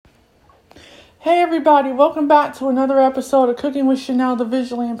Hey everybody, welcome back to another episode of Cooking with Chanel the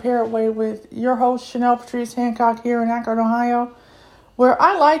Visually Impaired Way with your host Chanel Patrice Hancock here in Akron, Ohio, where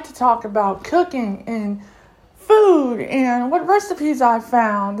I like to talk about cooking and food and what recipes I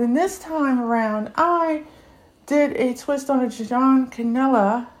found. And this time around, I did a twist on a Dijon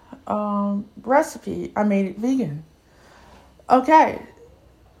cannella recipe. I made it vegan. Okay,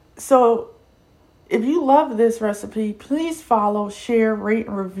 so if you love this recipe, please follow, share, rate,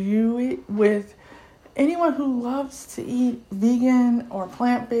 and review it with anyone who loves to eat vegan or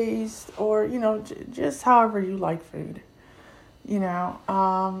plant-based or, just however you like food. Thank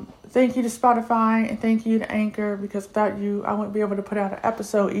you to Spotify and thank you to Anchor, because without you, I wouldn't be able to put out an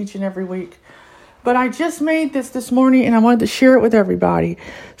episode each and every week. But I just made this morning and I wanted to share it with everybody.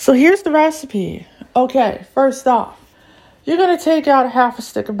 So here's the recipe. Okay, first off, you're going to take out a half a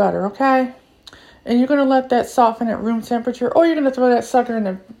stick of butter, okay? And you're going to let that soften at room temperature, or you're going to throw that sucker in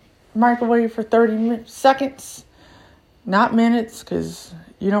the microwave for 30 seconds, not minutes, because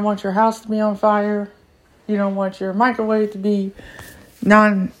you don't want your house to be on fire. You don't want your microwave to be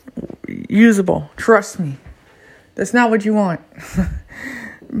non-usable. Trust me. That's not what you want.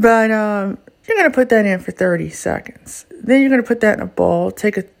 But you're going to put that in for 30 seconds. Then you're going to put that in a bowl.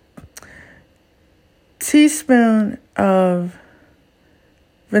 Take a teaspoon of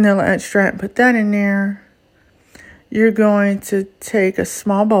vanilla extract, put that in there. You're going to take a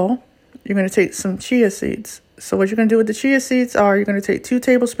small bowl. You're going to take some chia seeds. So what you're going to do with the chia seeds are you're going to take 2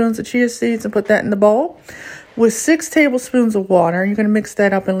 tablespoons of chia seeds and put that in the bowl with 6 tablespoons of water. You're going to mix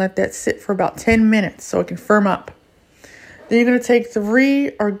that up and let that sit for about 10 minutes so it can firm up. Then you're going to take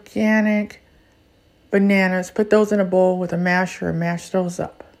 3 organic bananas, put those in a bowl with a masher and mash those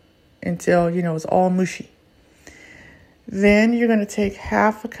up until, it's all mushy. Then you're going to take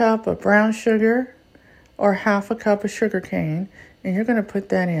half a cup of brown sugar or half a cup of sugar cane, and you're going to put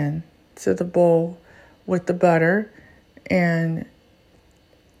that in to the bowl with the butter, and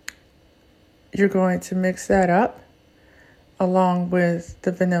you're going to mix that up along with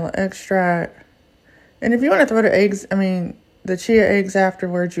the vanilla extract. And if you want to throw the chia eggs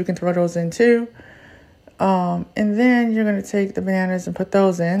afterwards, you can throw those in too. And then you're going to take the bananas and put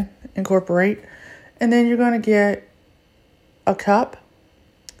those in, incorporate, and then you're going to get a cup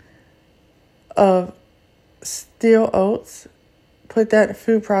of steel oats, put that in a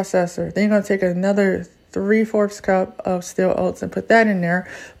food processor. Then you're going to take another 3/4 cup of steel oats and put that in there.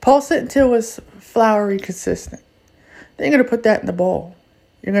 Pulse it until it's floury consistent. Then you're going to put that in the bowl.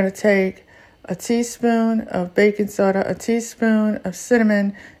 You're going to take a teaspoon of baking soda, a teaspoon of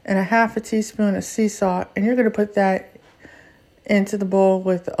cinnamon, and a half a teaspoon of sea salt. And you're going to put that into the bowl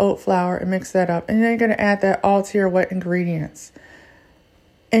with the oat flour and mix that up. And then you're going to add that all to your wet ingredients.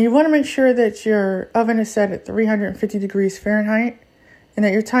 And you want to make sure that your oven is set at 350 degrees Fahrenheit and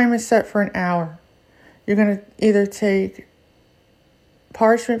that your time is set for an hour. You're going to either take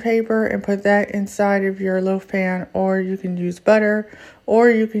parchment paper and put that inside of your loaf pan, or you can use butter, or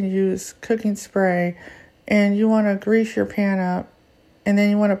you can use cooking spray. And you want to grease your pan up, and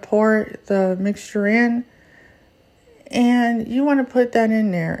then you want to pour the mixture in. And you want to put that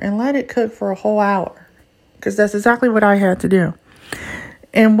in there and let it cook for a whole hour, because that's exactly what I had to do.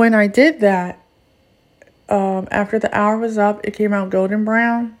 And when I did that, after the hour was up, it came out golden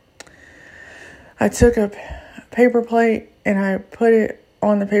brown. I took a paper plate and I put it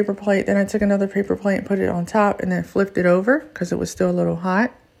on the paper plate. Then I took another paper plate and put it on top and then flipped it over because it was still a little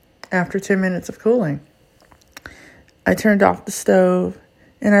hot after 10 minutes of cooling. I turned off the stove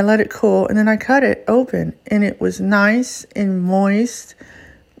and I let it cool, and then I cut it open, and it was nice and moist,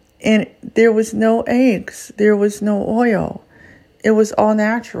 and there was no eggs, there was no oil. It was all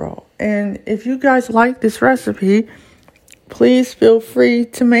natural. And if you guys like this recipe, please feel free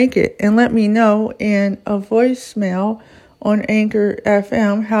to make it and let me know in a voicemail on Anchor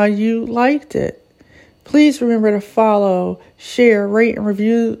FM how you liked it. Please remember to follow, share, rate, and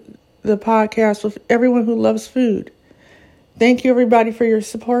review the podcast with everyone who loves food. Thank you, everybody, for your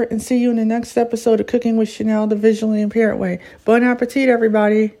support, and see you in the next episode of Cooking with Chanel the Visually Impaired Way. Bon appetit,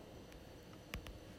 everybody.